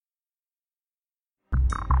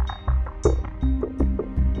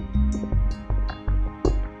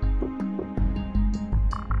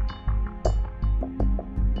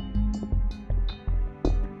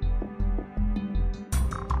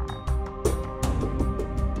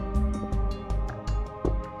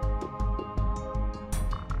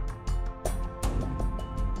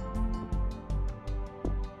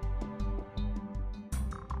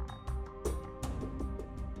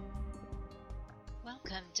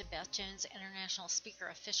to Beth Jones International Speaker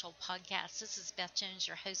Official Podcast. This is Beth Jones,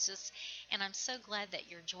 your hostess, and I'm so glad that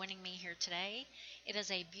you're joining me here today. It is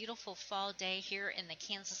a beautiful fall day here in the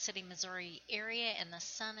Kansas City, Missouri area, and the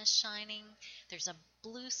sun is shining. There's a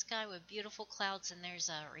blue sky with beautiful clouds, and there's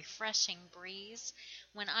a refreshing breeze.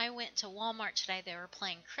 When I went to Walmart today, they were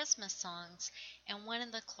playing Christmas songs, and one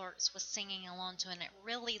of the clerks was singing along to it, and it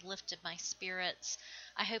really lifted my spirits.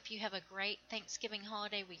 I hope you have a great Thanksgiving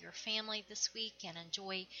holiday with your family this week and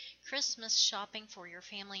enjoy Christmas shopping for your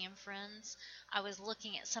family and friends. I was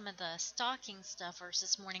looking at some of the stocking stuffers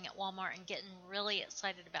this morning at Walmart and getting really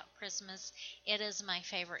excited about Christmas. It is my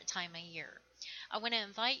favorite time of year. I want to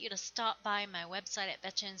invite you to stop by my website at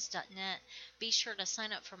bethjones.net. Be sure to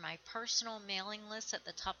sign up for my personal mailing list at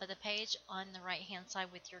the top of the page on the right-hand side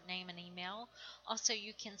with your name and email. Also,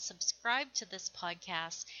 you can subscribe to this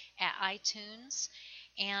podcast at iTunes.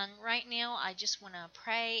 And right now, I just want to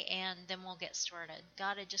pray and then we'll get started.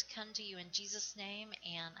 God, I just come to you in Jesus' name,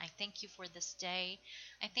 and I thank you for this day.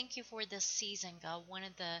 I thank you for this season, God, one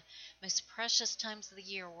of the most precious times of the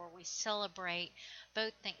year where we celebrate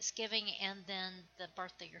both Thanksgiving and then the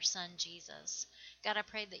birth of your son, Jesus. God, I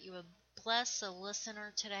pray that you would bless the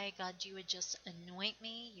listener today. God, you would just anoint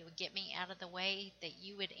me. You would get me out of the way, that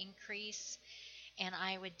you would increase and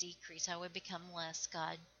I would decrease. I would become less,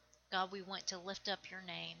 God. God, we want to lift up your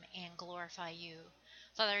name and glorify you.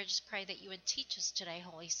 Father, I just pray that you would teach us today,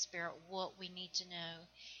 Holy Spirit, what we need to know.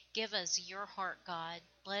 Give us your heart, God.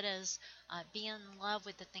 Let us be in love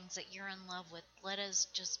with the things that you're in love with. Let us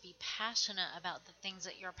just be passionate about the things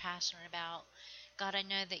that you're passionate about. God, I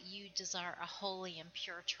know that you desire a holy and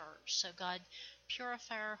pure church. So, God,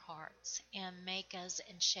 purify our hearts and make us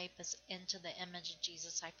and shape us into the image of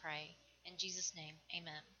Jesus, I pray. In Jesus' name,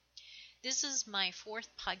 amen. This is my fourth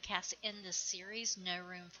podcast in this series, No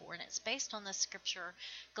Room For, and it's based on the scripture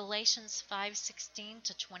Galatians 5:16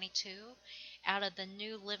 to 22 out of the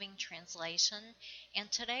New Living Translation.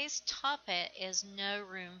 And today's topic is No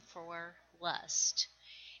Room For Lust.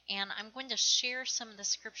 And I'm going to share some of the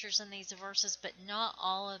scriptures in these verses, but not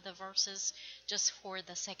all of the verses, just for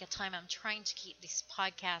the sake of time. I'm trying to keep these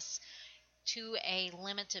podcasts to a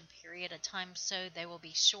limited period of time so they will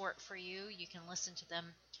be short for you. You can listen to them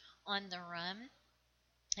on the run.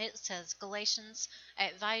 It says, Galatians, I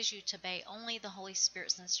advise you to obey only the Holy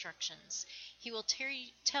Spirit's instructions. He will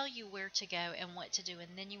tell you where to go and what to do,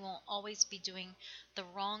 and then you won't always be doing the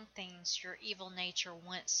wrong things your evil nature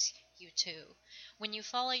wants you to. When you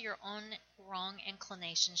follow your own wrong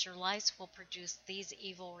inclinations, your lives will produce these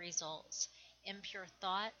evil results: impure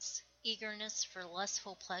thoughts, eagerness for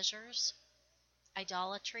lustful pleasures,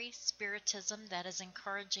 idolatry, spiritism, that is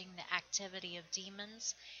encouraging the activity of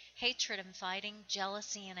demons, hatred and fighting,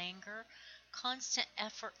 jealousy and anger, constant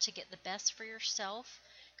effort to get the best for yourself,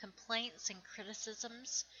 complaints and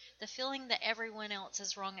criticisms, the feeling that everyone else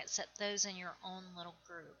is wrong except those in your own little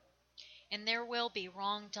group. And there will be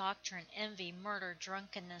wrong doctrine, envy, murder,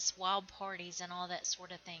 drunkenness, wild parties, and all that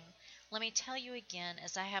sort of thing. Let me tell you again,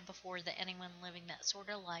 as I have before, that anyone living that sort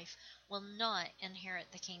of life will not inherit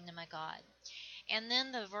the kingdom of God. And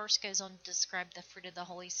then the verse goes on to describe the fruit of the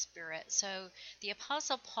Holy Spirit. So the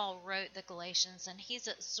Apostle Paul wrote the Galatians, and he's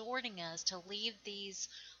exhorting us to lead these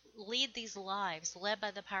lives led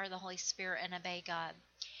by the power of the Holy Spirit and obey God.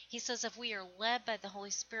 He says if we are led by the Holy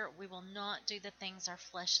Spirit, we will not do the things our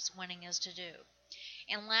flesh is wanting us to do.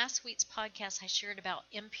 In last week's podcast, I shared about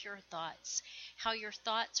impure thoughts, how your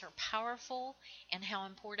thoughts are powerful, and how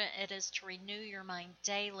important it is to renew your mind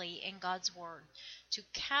daily in God's Word, to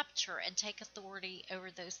capture and take authority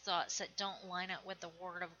over those thoughts that don't line up with the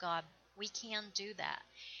Word of God. We can do that.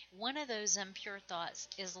 One of those impure thoughts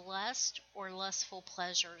is lust or lustful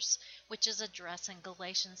pleasures, which is addressed in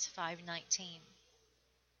Galatians 5:19.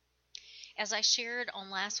 As I shared on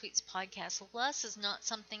last week's podcast, lust is not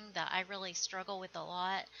something that I really struggle with a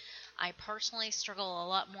lot. I personally struggle a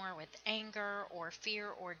lot more with anger or fear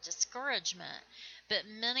or discouragement, but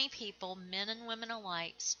many people, men and women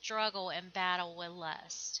alike, struggle and battle with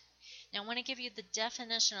lust. Now I want to give you the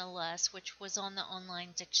definition of lust, which was on the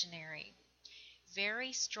online dictionary.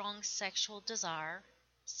 Very strong sexual desire,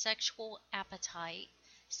 sexual appetite,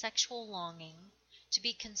 sexual longing, to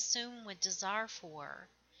be consumed with desire for,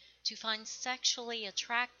 to find sexually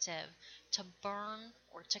attractive, to burn,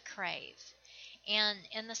 or to crave. And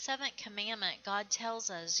in the seventh commandment, God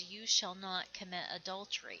tells us, you shall not commit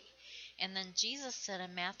adultery. And then Jesus said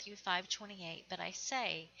in Matthew 5:28, "But I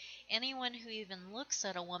say, anyone who even looks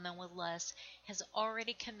at a woman with lust has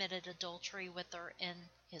already committed adultery with her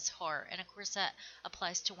in his heart." And of course, that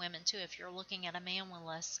applies to women too. If you're looking at a man with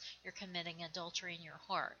lust, you're committing adultery in your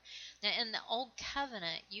heart. Now, in the Old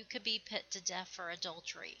Covenant, you could be put to death for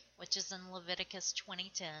adultery, which is in Leviticus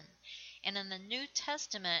 20:10. And in the New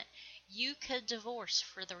Testament, you could divorce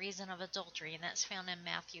for the reason of adultery, and that's found in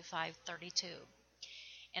Matthew 5:32.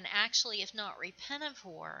 And actually, if not repented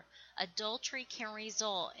for, adultery can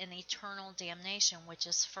result in eternal damnation, which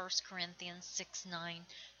is 1 Corinthians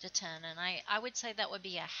 6:9-10. And I would say that would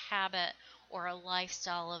be a habit or a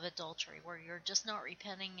lifestyle of adultery where you're just not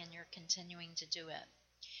repenting and you're continuing to do it.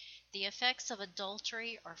 The effects of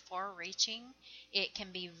adultery are far reaching. It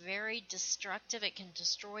can be very destructive. It can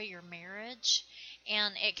destroy your marriage.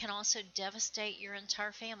 And it can also devastate your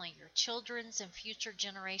entire family, your children's and future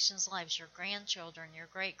generations' lives, your grandchildren, your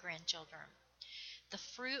great-grandchildren. The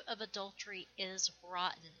fruit of adultery is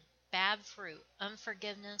rotten. Bad fruit: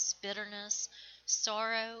 unforgiveness, bitterness,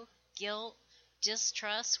 sorrow, guilt,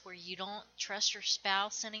 distrust, where you don't trust your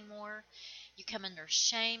spouse anymore. You come under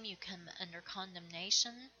shame. You come under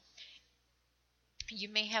condemnation. You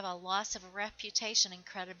may have a loss of reputation and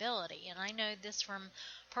credibility. And I know this from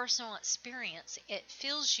personal experience. It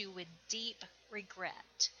fills you with deep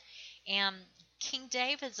regret. And King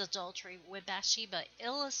David's adultery with Bathsheba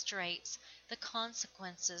illustrates the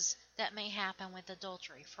consequences that may happen with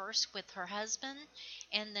adultery, first with her husband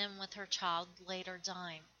and then with her child later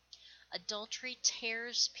dying. Adultery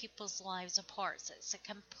tears people's lives apart. So it's a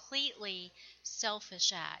completely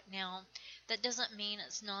selfish act. Now, that doesn't mean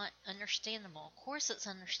it's not understandable. Of course, it's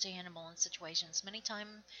understandable in situations. Many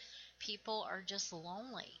times, people are just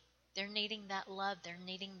lonely. They're needing that love. They're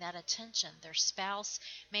needing that attention. Their spouse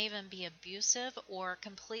may even be abusive or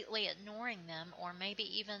completely ignoring them, or maybe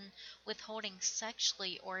even withholding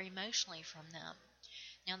sexually or emotionally from them.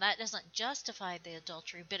 Now, that doesn't justify the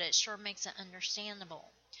adultery, but it sure makes it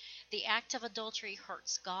understandable. The act of adultery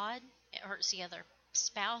hurts God, it hurts the other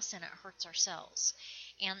spouse, and it hurts ourselves.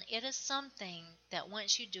 And it is something that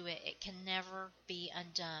once you do it, it can never be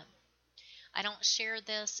undone. I don't share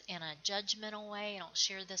this in a judgmental way. I don't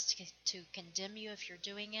share this to condemn you if you're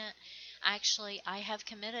doing it. Actually, I have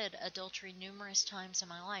committed adultery numerous times in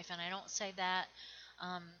my life, and I don't say that,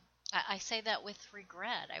 I say that with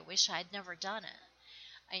regret. I wish I'd never done it.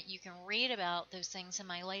 You can read about those things in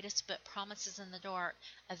my latest book, Promises in the Dark,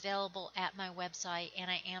 available at my website and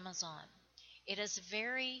at Amazon. It is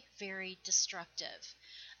very, very destructive.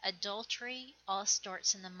 Adultery all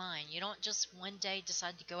starts in the mind. You don't just one day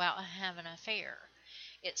decide to go out and have an affair.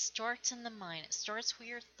 It starts in the mind. It starts with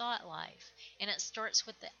your thought life, and it starts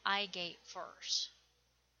with the eye gate first.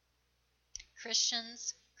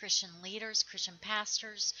 Christians, Christian leaders, Christian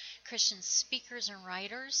pastors, Christian speakers and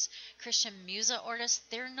writers, Christian music artists,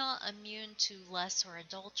 they're not immune to lust or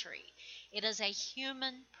adultery. It is a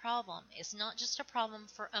human problem. It's not just a problem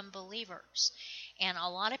for unbelievers. And a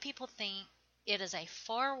lot of people think it is a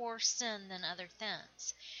far worse sin than other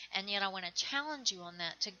sins. And yet I want to challenge you on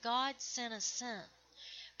that. To God, sin is sin.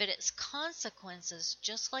 But its consequences,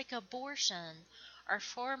 just like abortion, are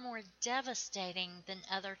far more devastating than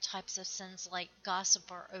other types of sins like gossip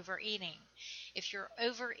or overeating. If you're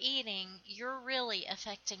overeating, you're really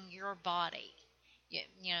affecting your body.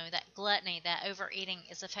 You know, that gluttony, that overeating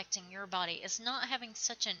is affecting your body. It's not having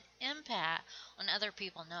such an impact on other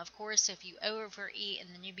people. Now, of course, if you overeat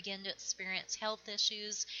and then you begin to experience health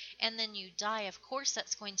issues and then you die, of course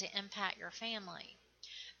that's going to impact your family.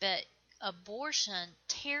 But abortion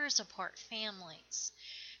tears apart families.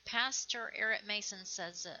 Pastor Eric Mason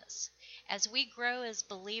says this: as we grow as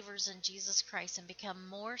believers in Jesus Christ and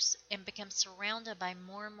become surrounded by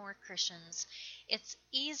more and more Christians, it's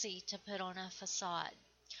easy to put on a facade.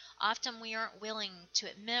 Often we aren't willing to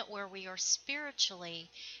admit where we are spiritually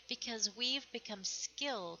because we've become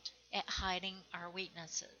skilled at hiding our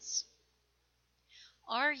weaknesses.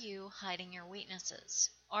 Are you hiding your weaknesses?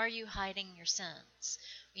 Are you hiding your sins?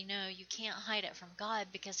 You know, you can't hide it from God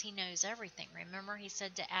because He knows everything. Remember, He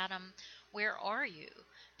said to Adam, "Where are you?"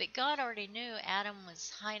 But God already knew Adam was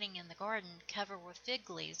hiding in the garden, covered with fig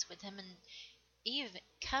leaves, with him and Eve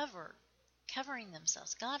covering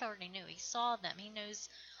themselves. God already knew. He saw them. He knows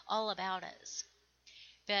all about us.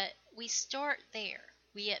 But we start there.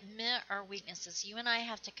 We admit our weaknesses. You and I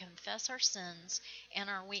have to confess our sins and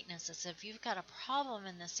our weaknesses. If you've got a problem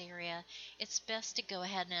in this area, it's best to go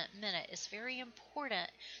ahead and admit it. It's very important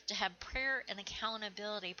to have prayer and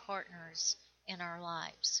accountability partners in our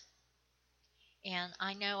lives. And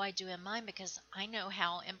I know I do in mine because I know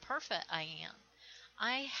how imperfect I am.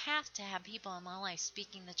 I have to have people in my life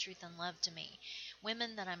speaking the truth and love to me.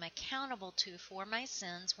 Women that I'm accountable to for my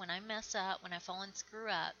sins when I mess up, when I fall and screw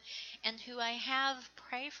up, and who I have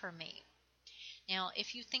pray for me. Now,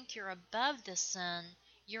 if you think you're above this sin,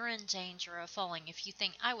 you're in danger of falling. If you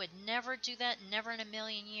think, I would never do that, never in a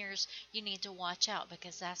million years, you need to watch out,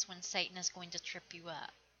 because that's when Satan is going to trip you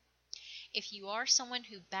up. If you are someone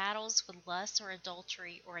who battles with lust or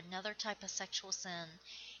adultery or another type of sexual sin,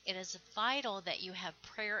 it is vital that you have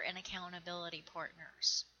prayer and accountability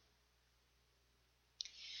partners.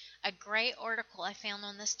 A great article I found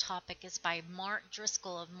on this topic is by Mark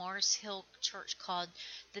Driscoll of Mars Hill Church, called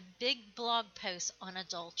The Big Blog Post on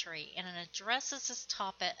Adultery, and it addresses this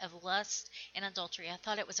topic of lust and adultery. I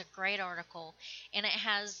thought it was a great article, and it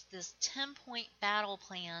has this 10-point battle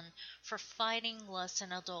plan for fighting lust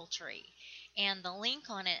and adultery. And the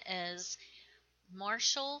link on it is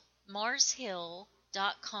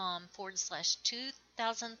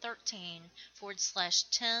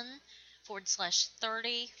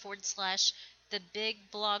marshill.com/2013/10/30/ the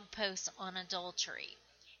big blog post on adultery.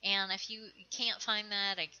 And if you can't find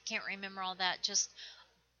that, I can't remember all that, just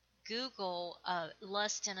Google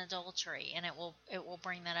lust and adultery, and it will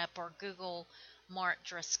bring that up, or Google Mark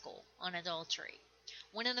Driscoll on adultery.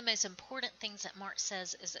 One of the most important things that Mark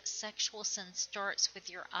says is that sexual sin starts with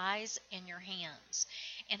your eyes and your hands.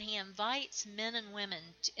 And he invites men and women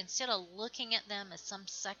to, instead of looking at them as some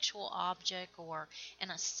sexual object or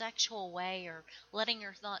in a sexual way, or letting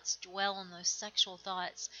your thoughts dwell on those sexual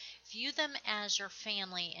thoughts, view them as your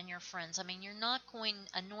family and your friends. I mean,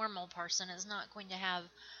 a normal person is not going to have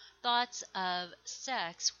thoughts of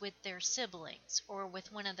sex with their siblings or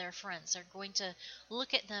with one of their friends. They're going to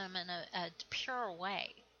look at them in a pure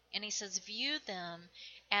way. And he says, view them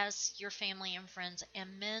as your family and friends.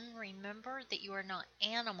 And men, remember that you are not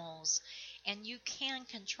animals, and you can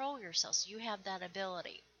control yourselves. You have that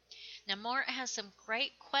ability. Now, Mark has some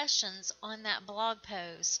great questions on that blog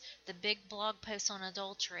post, the big blog post on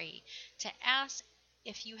adultery, to ask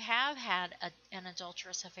if you have had an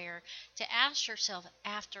adulterous affair, to ask yourself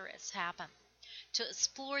after it's happened, to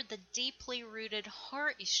explore the deeply rooted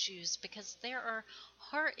heart issues, because there are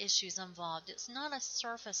heart issues involved. It's not a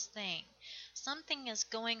surface thing. Something is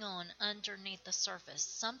going on underneath the surface.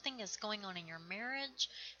 Something is going on in your marriage.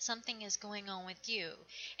 Something is going on with you.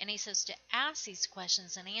 And he says to ask these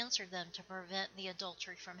questions and answer them to prevent the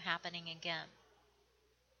adultery from happening again.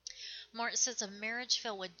 Mark says a marriage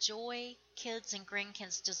filled with joy, kids, and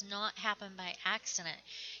grandkids does not happen by accident.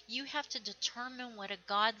 You have to determine what a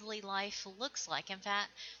godly life looks like. In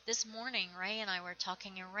fact, this morning, Ray and I were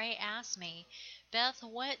talking, and Ray asked me, Beth,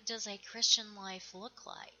 what does a Christian life look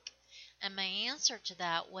like? And my answer to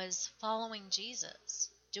that was following Jesus,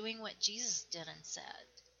 doing what Jesus did and said.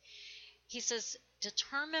 He says,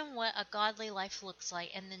 determine what a godly life looks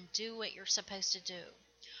like, and then do what you're supposed to do.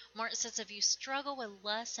 Mark says if you struggle with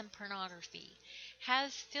lust and pornography,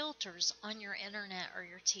 have filters on your internet or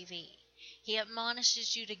your TV. He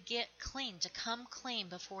admonishes you to get clean, to come clean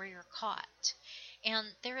before you're caught.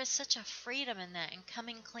 And there is such a freedom in that, in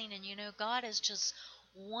coming clean. And God is just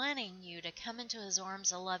wanting you to come into his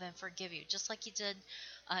arms of love and forgive you. Just like he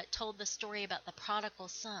told the story about the prodigal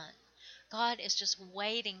son. God is just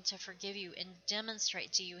waiting to forgive you and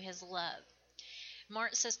demonstrate to you his love.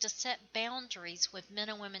 Mark says to set boundaries with men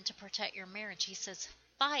and women to protect your marriage. He says,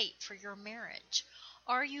 fight for your marriage.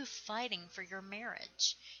 Are you fighting for your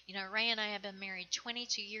marriage? Ray and I have been married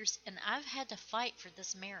 22 years, and I've had to fight for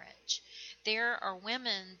this marriage. There are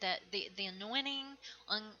women that the anointing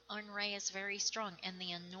on Ray is very strong, and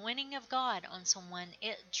the anointing of God on someone,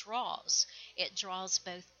 it draws. It draws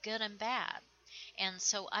both good and bad. And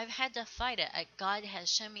so I've had to fight it. God has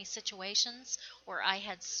shown me situations where I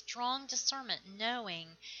had strong discernment, knowing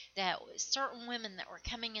that certain women that were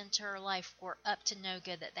coming into her life were up to no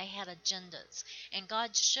good, that they had agendas. And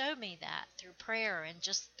God showed me that through prayer and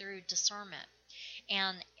just through discernment.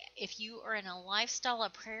 And if you are in a lifestyle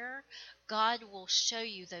of prayer, God will show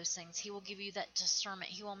you those things. He will give you that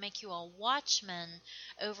discernment. He will make you a watchman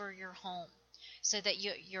over your home, so that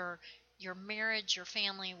your marriage, your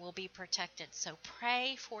family will be protected. So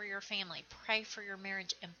pray for your family, pray for your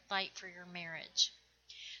marriage, and fight for your marriage.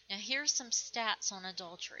 Now here's some stats on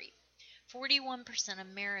adultery. 41% of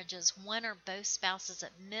marriages, one or both spouses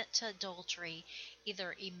admit to adultery,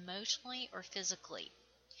 either emotionally or physically.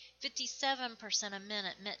 57% of men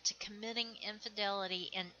admit to committing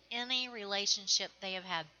infidelity in any relationship they have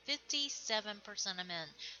had. 57% of men.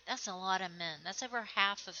 That's a lot of men. That's over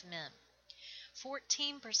half of men.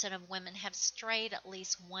 14% of women have strayed at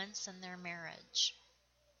least once in their marriage.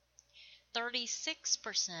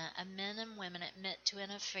 36% of men and women admit to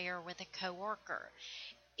an affair with a coworker.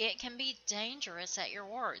 It can be dangerous at your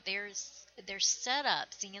work. There's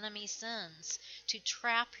setups the enemy sends to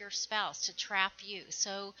trap your spouse, to trap you.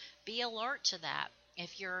 So be alert to that.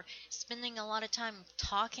 If you're spending a lot of time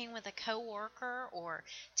talking with a coworker or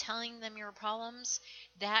telling them your problems,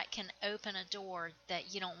 that can open a door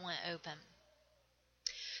that you don't want open.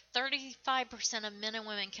 35% of men and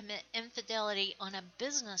women commit infidelity on a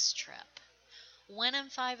business trip. 1 in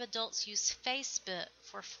 5 adults use Facebook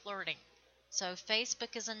for flirting. So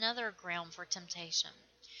Facebook is another ground for temptation.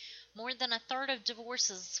 More than a third of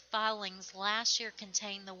divorces filings last year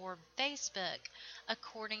contained the word Facebook,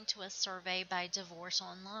 according to a survey by Divorce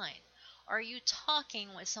Online. Are you talking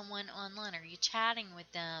with someone online? Are you chatting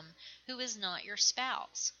with them who is not your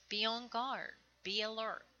spouse? Be on guard. Be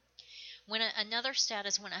alert. Another stat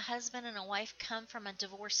is when a husband and a wife come from a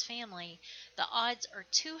divorced family, the odds are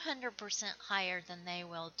 200% higher than they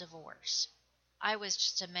will divorce. I was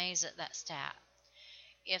just amazed at that stat.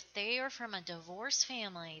 If they are from a divorced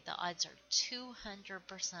family, the odds are 200%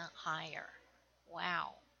 higher.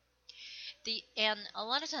 Wow. And a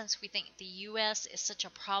lot of times we think the U.S. is such a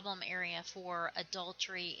problem area for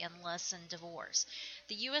adultery and lust and divorce.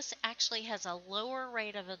 The U.S. actually has a lower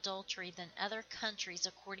rate of adultery than other countries,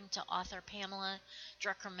 according to author Pamela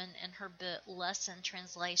Druckerman in her book Lust in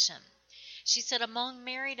Translation. She said among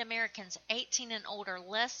married Americans 18 and older,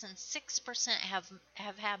 less than 6%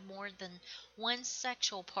 have had more than one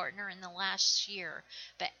sexual partner in the last year.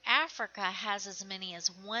 But Africa has as many as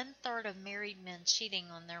 1/3 of married men cheating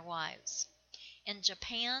on their wives. In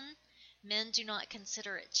Japan, men do not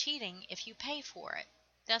consider it cheating if you pay for it.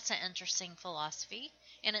 That's an interesting philosophy,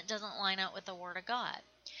 and it doesn't line up with the Word of God.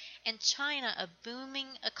 In China, a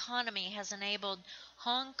booming economy has enabled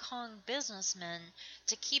Hong Kong businessmen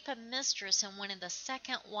to keep a mistress in one of the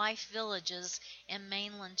second wife villages in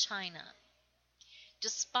mainland China.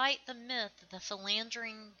 Despite the myth of the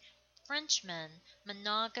philandering Frenchman,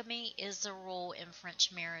 monogamy is the rule in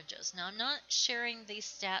French marriages. Now, I'm not sharing these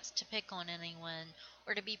stats to pick on anyone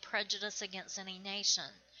or to be prejudiced against any nation.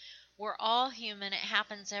 We're all human. It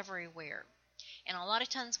happens everywhere. And a lot of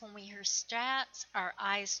times when we hear stats, our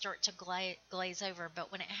eyes start to glaze over.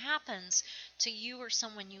 But when it happens to you or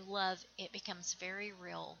someone you love, it becomes very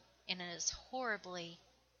real, and it is horribly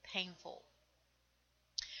painful.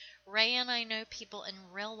 Ray and I know people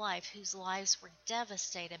in real life whose lives were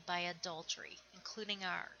devastated by adultery, including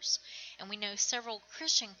ours. And we know several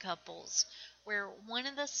Christian couples where one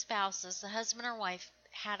of the spouses, the husband or wife,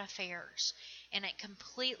 had affairs, and it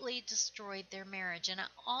completely destroyed their marriage. And it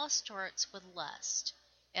all starts with lust.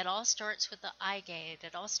 It all starts with the eye gate.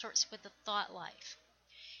 It all starts with the thought life.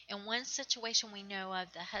 In one situation we know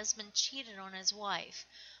of, the husband cheated on his wife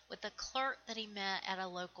with a clerk that he met at a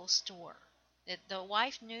local store. The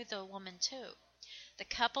wife knew the woman too. The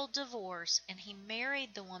couple divorced, and he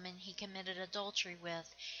married the woman he committed adultery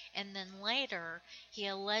with, and then later he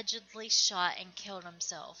allegedly shot and killed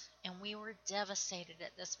himself. And we were devastated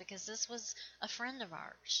at this because this was a friend of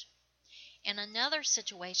ours. In another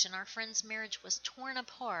situation, our friend's marriage was torn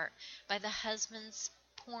apart by the husband's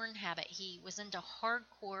porn habit. He was into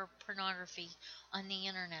hardcore pornography on the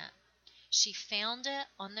internet. She found it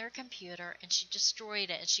on their computer and she destroyed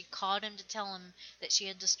it, and she called him to tell him that she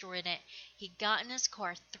had destroyed it. He got in his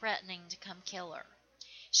car threatening to come kill her.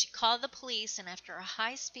 She called the police, and after a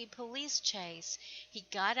high-speed police chase, he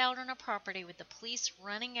got out on a property with the police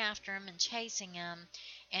running after him and chasing him,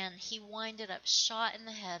 and he winded up shot in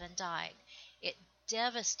the head and died. It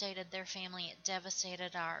devastated their family. It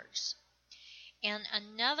devastated ours. In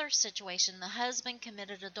another situation, the husband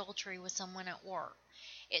committed adultery with someone at work.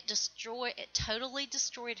 It totally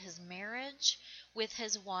destroyed his marriage with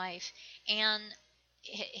his wife, and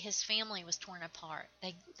his family was torn apart.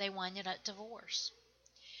 They winded up divorce.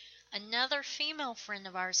 Another female friend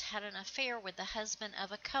of ours had an affair with the husband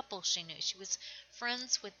of a couple she knew. She was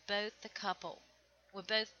friends with both the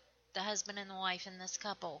husband and the wife in this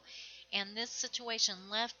couple, and this situation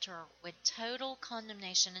left her with total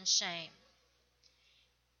condemnation and shame.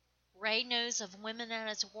 Ray knows of women at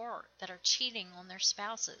his work that are cheating on their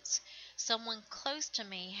spouses. Someone close to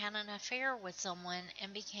me had an affair with someone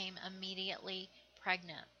and became immediately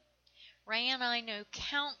pregnant. Ray and I know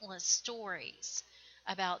countless stories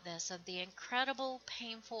about this, of the incredible,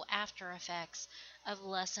 painful after effects of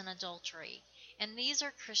lust and adultery. And these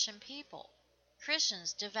are Christian people,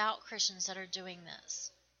 Christians, devout Christians that are doing this.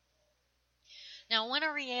 Now, I want to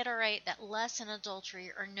reiterate that lust and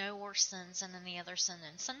adultery are no worse sins than any other sin.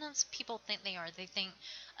 And sometimes people think they are. They think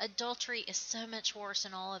adultery is so much worse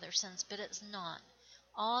than all other sins, but it's not.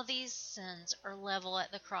 All these sins are level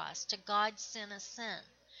at the cross. To God, sin is sin.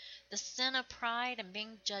 The sin of pride and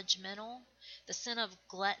being judgmental, the sin of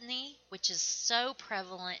gluttony, which is so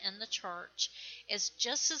prevalent in the church, is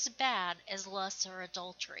just as bad as lust or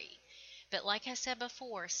adultery. But like I said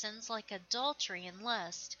before, sins like adultery and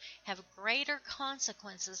lust have greater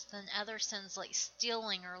consequences than other sins like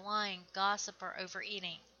stealing or lying, gossip, or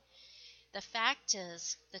overeating.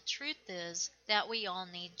 The truth is that we all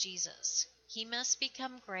need Jesus. He must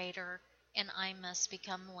become greater and I must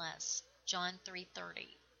become less. John 3:30.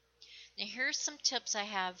 Now here's some tips I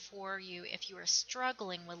have for you if you are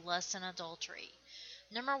struggling with lust and adultery.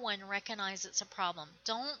 Number one, recognize it's a problem.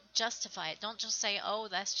 Don't justify it. Don't just say, oh,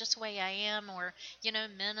 that's just the way I am, or,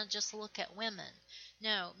 men will just look at women.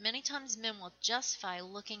 No, many times men will justify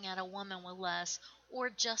looking at a woman with lust or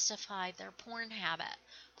justify their porn habit.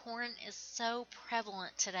 Porn is so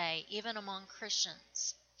prevalent today, even among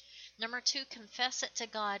Christians. Number two, confess it to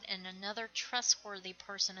God and another trustworthy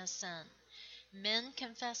person as sin. Men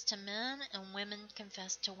confess to men and women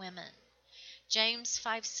confess to women. James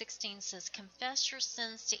 5:16 says, confess your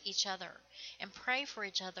sins to each other and pray for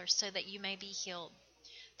each other so that you may be healed.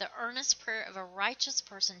 The earnest prayer of a righteous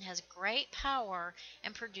person has great power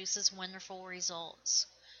and produces wonderful results.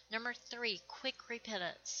 Number three, quick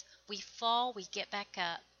repentance. We fall, we get back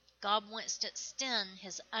up. God wants to extend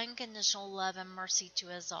his unconditional love and mercy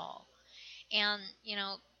to us all. And,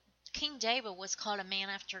 King David was called a man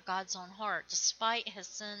after God's own heart, despite his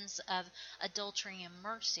sins of adultery and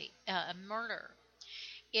murder.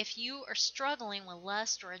 If you are struggling with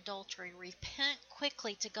lust or adultery, repent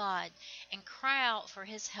quickly to God and cry out for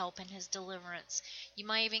his help and his deliverance. You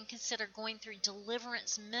might even consider going through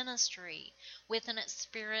deliverance ministry with an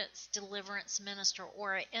experienced deliverance minister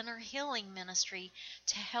or an inner healing ministry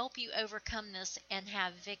to help you overcome this and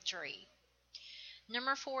have victory.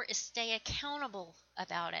 Number four is stay accountable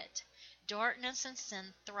about it. Darkness and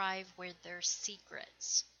sin thrive where there's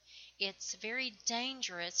secrets. It's very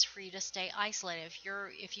dangerous for you to stay isolated.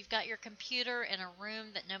 If you've got your computer in a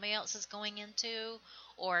room that nobody else is going into,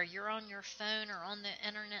 or you're on your phone or on the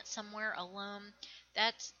internet somewhere alone,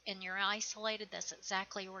 and you're isolated, that's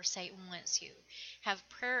exactly where Satan wants you. Have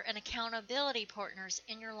prayer and accountability partners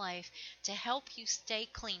in your life to help you stay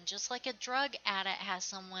clean, just like a drug addict has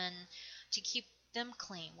someone to keep them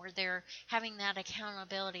clean, where they're having that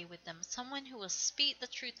accountability with them. Someone who will speak the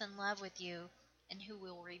truth in love with you and who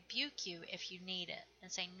will rebuke you if you need it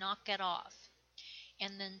and say, knock it off.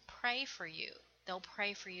 And then pray for you. They'll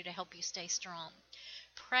pray for you to help you stay strong.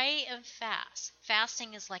 Pray and fast.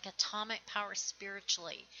 Fasting is like atomic power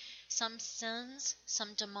spiritually. Some sins,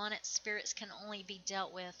 some demonic spirits can only be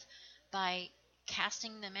dealt with by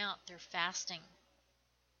casting them out through fasting.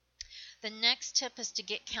 The next tip is to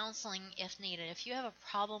get counseling if needed. If you have a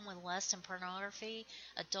problem with lust and pornography,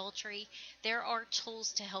 adultery, there are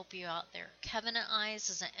tools to help you out there. Covenant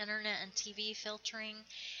Eyes is an internet and TV filtering,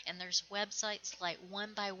 and there's websites like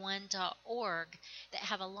onebyone.org that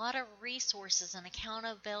have a lot of resources and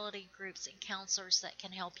accountability groups and counselors that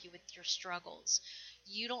can help you with your struggles.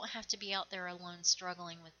 You don't have to be out there alone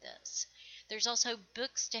struggling with this. There's also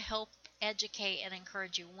books to help educate and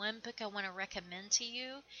encourage you. One book I want to recommend to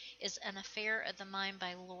you is An Affair of the Mind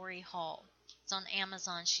by Lori Hall. It's on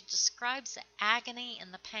Amazon. She describes the agony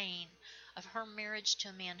and the pain of her marriage to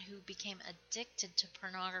a man who became addicted to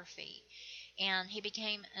pornography. And he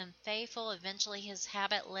became unfaithful. Eventually his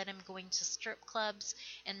habit led him going to strip clubs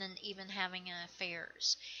and then even having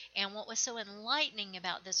affairs. And what was so enlightening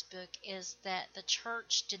about this book is that the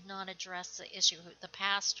church did not address the issue. The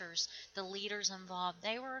pastors, the leaders involved,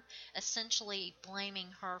 they were essentially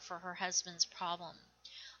blaming her for her husband's problem.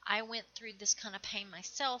 I went through this kind of pain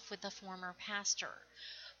myself with a former pastor.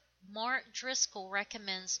 Mark Driscoll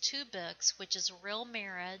recommends two books, which is Real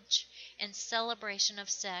Marriage and Celebration of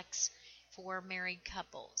Sex for Married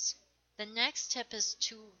Couples. The next tip is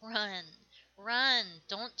to run. Run.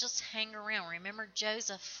 Don't just hang around. Remember,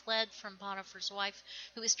 Joseph fled from Potiphar's wife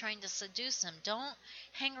who was trying to seduce him. Don't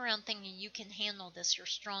hang around thinking you can handle this. You're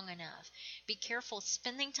strong enough. Be careful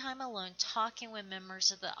spending time alone, talking with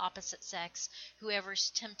members of the opposite sex,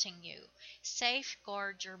 whoever's tempting you.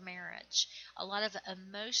 Safeguard your marriage. A lot of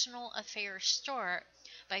emotional affairs start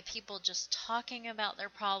by people just talking about their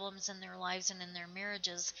problems in their lives and in their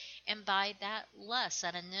marriages, and by that lust,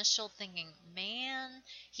 that initial thinking, man,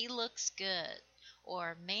 he looks good,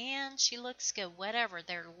 or man, she looks good, whatever.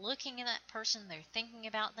 They're looking at that person, they're thinking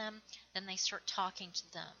about them, then they start talking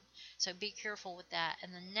to them. So be careful with that.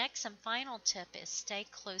 And the next and final tip is stay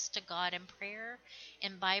close to God in prayer,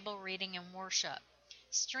 in Bible reading and worship.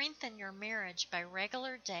 Strengthen your marriage by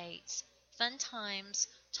regular dates, fun times,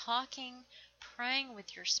 talking, praying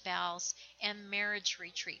with your spouse, and marriage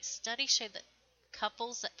retreats. Studies show that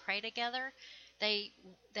couples that pray together, they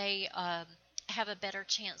have a better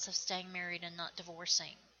chance of staying married and not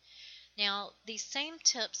divorcing. Now, these same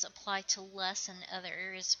tips apply to lust in other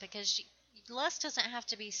areas because lust doesn't have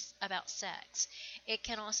to be about sex. It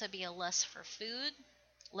can also be a lust for food,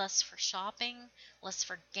 lust for shopping, lust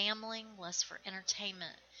for gambling, lust for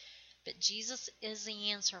entertainment. But Jesus is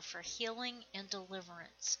the answer for healing and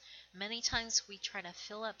deliverance. Many times we try to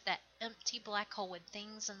fill up that empty black hole with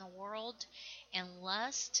things in the world, and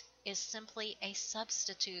lust is simply a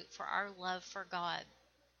substitute for our love for God.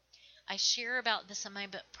 I share about this in my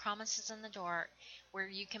book, Promises in the Dark, where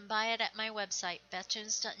you can buy it at my website,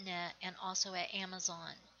 bethjones.net, and also at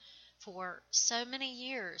Amazon. For so many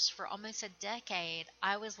years, for almost a decade,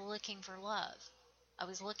 I was looking for love. I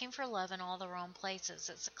was looking for love in all the wrong places.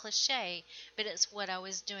 It's a cliche, but it's what I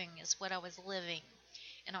was doing, it's what I was living.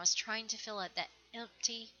 And I was trying to fill out that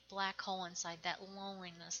empty black hole inside, that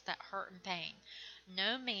loneliness, that hurt and pain.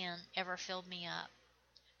 No man ever filled me up.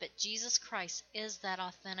 But Jesus Christ is that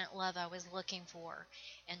authentic love I was looking for.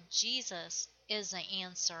 And Jesus is the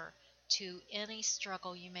answer to any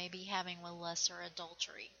struggle you may be having with lust or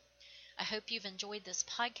adultery. I hope you've enjoyed this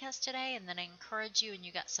podcast today and that I encourage you and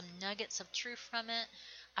you got some nuggets of truth from it.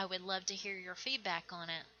 I would love to hear your feedback on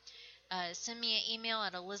it. Send me an email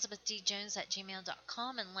at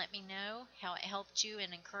elizabethdjones@gmail.com and let me know how it helped you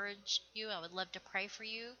and encouraged you. I would love to pray for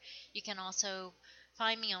you. You can also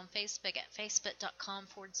find me on Facebook at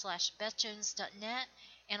facebook.com/BethJones.net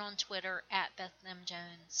and on Twitter at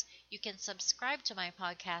BethMJones. You can subscribe to my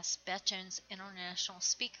podcast, Beth Jones International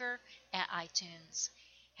Speaker, at iTunes.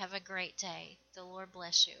 Have a great day. The Lord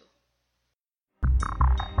bless you.